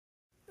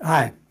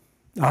Hi,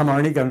 I'm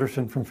Arnie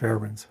Gundersen from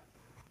Fairewinds.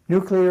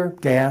 Nuclear,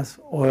 gas,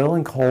 oil,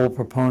 and coal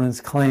proponents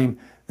claim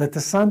that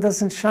the sun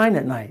doesn't shine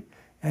at night,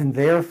 and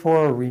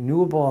therefore a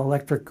renewable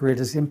electric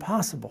grid is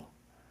impossible.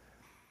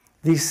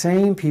 These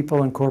same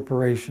people and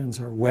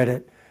corporations are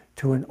wedded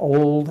to an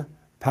old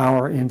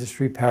power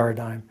industry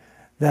paradigm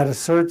that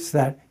asserts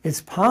that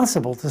it's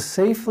possible to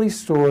safely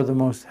store the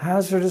most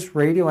hazardous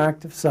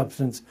radioactive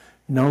substance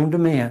known to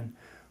man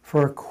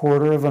for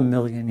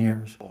 250,000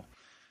 years.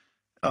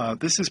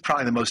 This is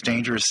probably the most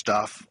dangerous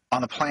stuff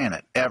on the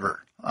planet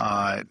ever.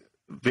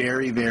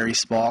 Very, very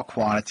small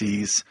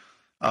quantities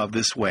of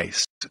this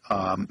waste.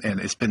 And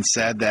it's been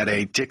said that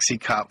a Dixie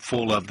cup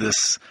full of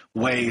this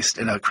waste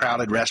in a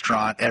crowded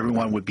restaurant,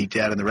 everyone would be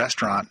dead in the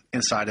restaurant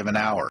inside of an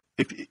hour.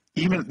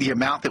 Even the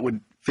amount that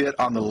would fit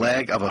on the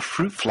leg of a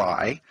fruit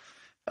fly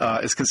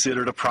is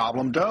considered a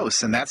problem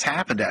dose. And that's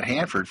happened at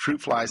Hanford.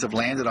 Fruit flies have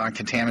landed on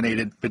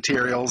contaminated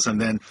materials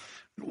and then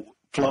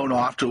flown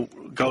off to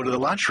go to the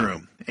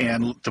lunchroom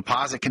and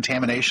deposit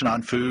contamination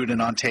on food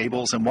and on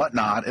tables and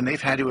whatnot, and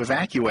they've had to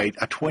evacuate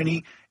a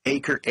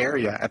 20-acre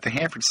area at the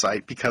Hanford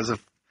site because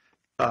of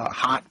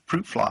hot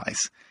fruit flies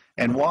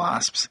and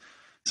wasps.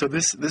 So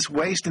this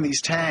waste in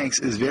these tanks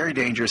is very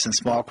dangerous in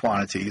small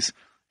quantities,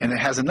 and it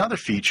has another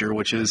feature,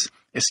 which is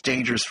it's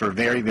dangerous for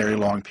very, very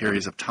long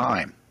periods of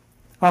time.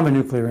 I'm a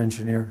nuclear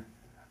engineer.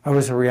 I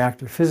was a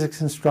reactor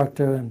physics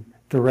instructor and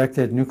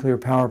directed nuclear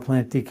power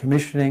plant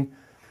decommissioning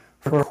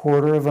for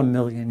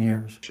 250,000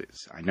 years.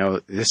 I know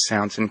this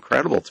sounds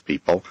incredible to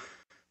people,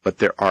 but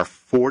there are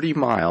 40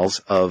 miles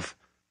of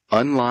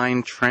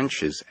unlined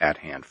trenches at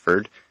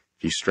Hanford,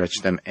 if you stretch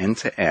them end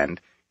to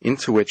end,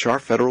 into which our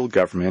federal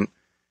government,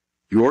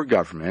 your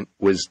government,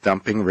 was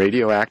dumping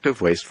radioactive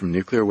waste from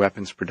nuclear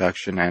weapons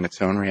production and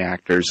its own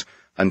reactors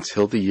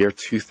until the year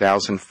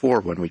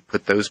 2004, when we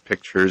put those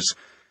pictures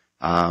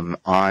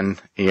on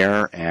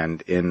air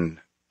and in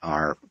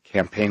our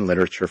campaign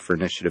literature for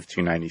Initiative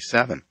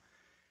 297.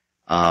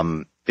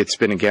 It's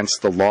been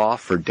against the law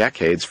for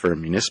decades for a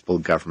municipal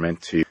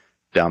government to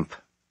dump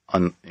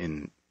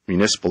in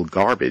municipal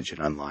garbage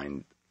in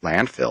unlined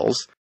landfills,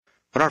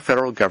 but our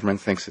federal government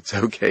thinks it's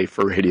okay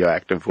for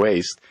radioactive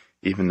waste,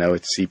 even though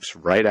it seeps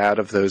right out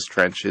of those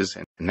trenches,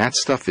 and that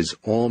stuff is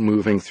all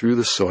moving through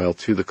the soil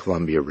to the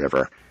Columbia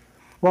River.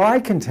 Well, I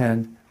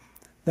contend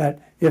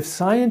that if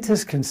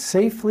scientists can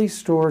safely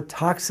store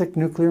toxic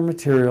nuclear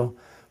material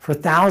for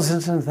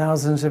thousands and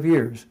thousands of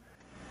years.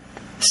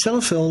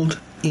 Sellafield,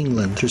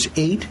 England, there's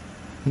 8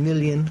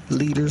 million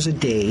liters a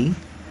day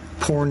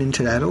pouring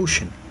into that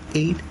ocean.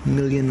 8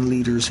 million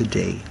liters a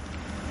day.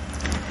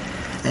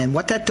 And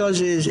what that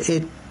does is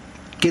it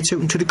gets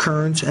out into the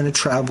currents and it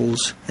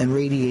travels and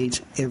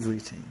radiates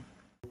everything.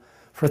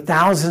 For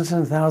thousands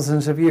and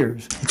thousands of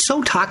years. It's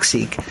so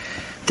toxic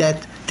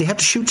that they have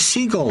to shoot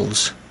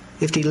seagulls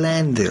if they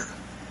land there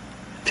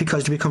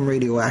because they become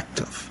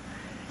radioactive.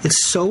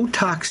 It's so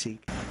toxic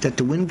that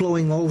the wind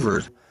blowing over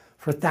it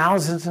for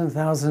thousands and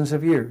thousands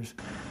of years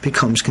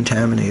becomes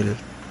contaminated.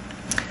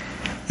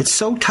 It's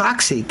so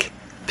toxic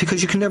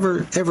because you can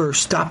never ever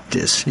stop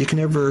this. You can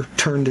never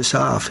turn this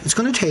off. It's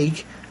going to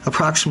take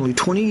approximately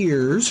 20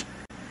 years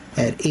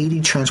at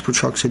 80 transport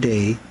trucks a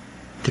day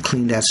to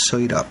clean that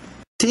site up.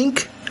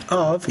 Think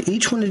of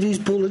each one of these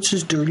bullets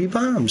as dirty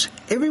bombs.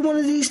 Every one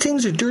of these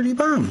things are dirty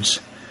bombs.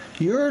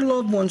 Your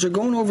loved ones are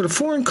going over to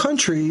foreign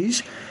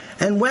countries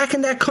and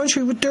whacking that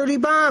country with dirty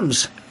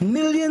bombs.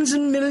 Millions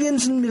and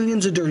millions and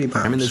millions of dirty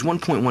bombs. I mean, there's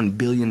 1.1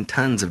 billion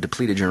tons of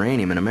depleted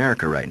uranium in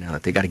America right now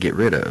that they got to get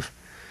rid of.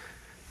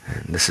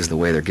 And this is the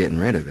way they're getting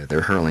rid of it.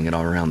 They're hurling it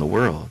all around the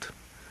world.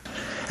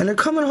 And they're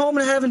coming home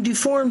and having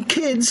deformed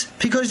kids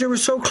because they were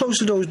so close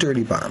to those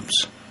dirty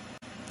bombs.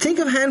 Think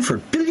of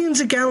Hanford.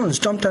 Billions of gallons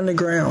dumped on the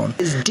ground.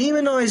 It's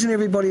demonizing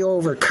everybody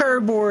over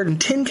cardboard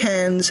and tin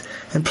cans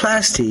and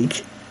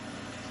plastic.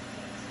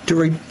 The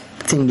right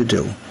thing to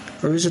do.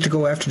 Or is it to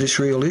go after this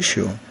real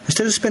issue?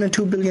 Instead of spending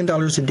 $2 billion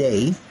a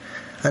day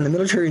on the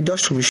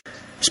military-industrial machine,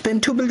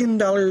 spend $2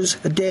 billion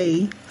a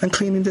day on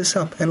cleaning this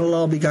up, and it'll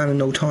all be gone in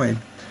no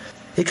time.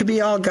 It could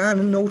be all gone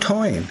in no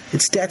time.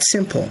 It's that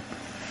simple.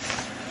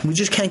 We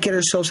just can't get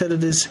ourselves out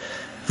of this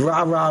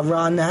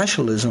rah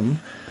nationalism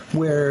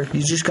where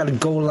you just got to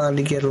go along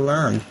to get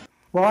along.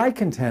 Well, I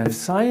contend if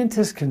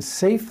scientists can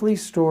safely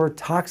store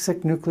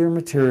toxic nuclear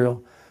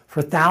material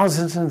for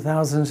thousands and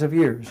thousands of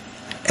years,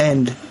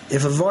 and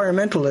if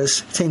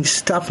environmentalists think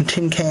stopping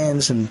tin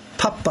cans and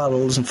pop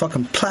bottles and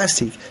fucking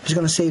plastic is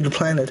going to save the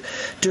planet,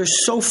 they're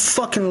so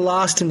fucking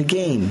lost in the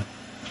game.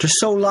 They're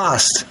so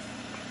lost.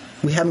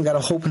 We haven't got a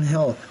hope in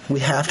hell. We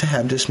have to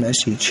have this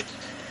message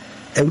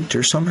out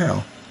there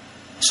somehow.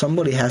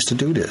 Somebody has to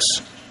do this.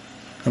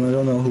 And I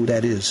don't know who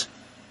that is.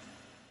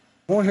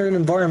 I won't hear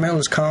an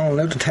environmentalist calling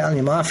out the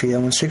Italian mafia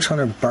when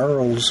 600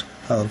 barrels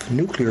of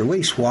nuclear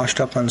waste washed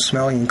up on the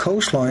Somalian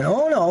coastline.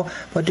 Oh no,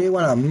 but they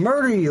want to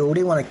murder you.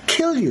 They want to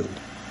kill you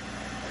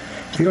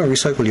if you don't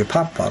recycle your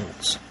pop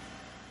bottles.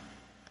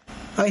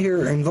 I hear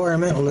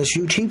environmentalist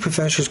UT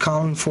professors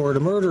calling for the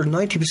murder of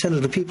 90%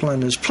 of the people on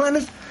this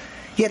planet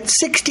Yet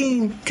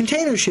 16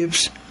 container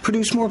ships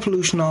produce more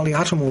pollution than all the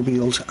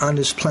automobiles on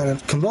this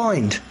planet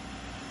combined.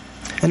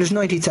 And there's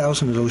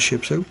 90,000 of those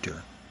ships out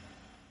there.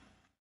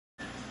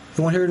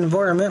 You want to hear the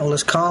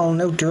environmentalists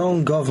calling out their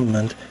own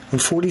government when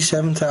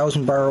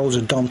 47,000 barrels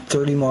are dumped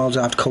 30 miles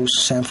off the coast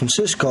of San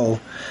Francisco,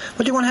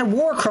 but they want to have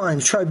war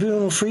crimes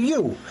tribunal for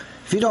you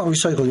if you don't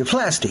recycle your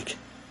plastic.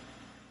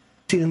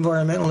 See the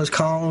environmentalists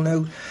calling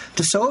out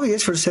the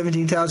Soviets for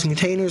 17,000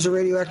 containers of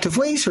radioactive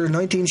waste, or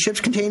 19 ships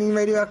containing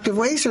radioactive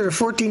waste, or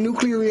 14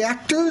 nuclear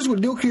reactors with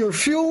nuclear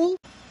fuel.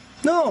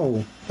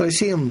 No, but I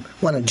see them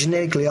want to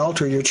genetically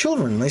alter your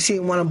children. I see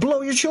them want to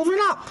blow your children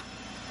up.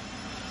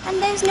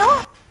 And there's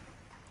not.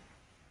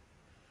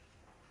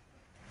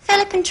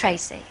 Philip and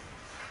Tracy.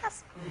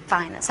 That's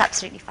fine, that's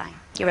absolutely fine.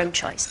 Your own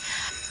choice.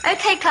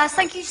 Okay, class,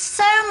 thank you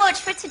so much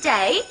for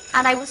today,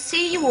 and I will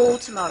see you all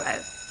tomorrow.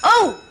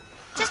 Oh,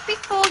 just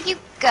before you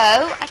go,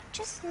 I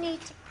just need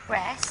to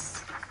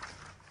press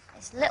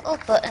this little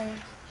button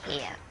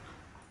here.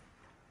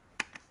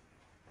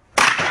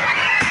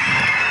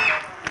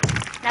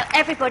 Now,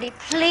 everybody,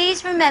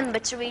 please remember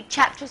to read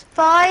chapters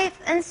 5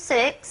 and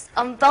 6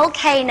 on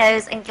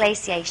volcanoes and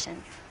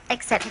glaciation.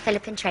 Except for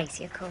Philip and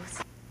Tracy, of course.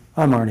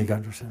 I'm Arnie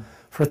Gundersen.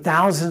 For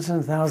thousands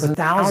and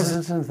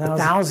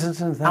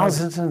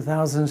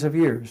thousands of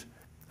years,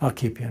 I'll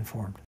keep you informed.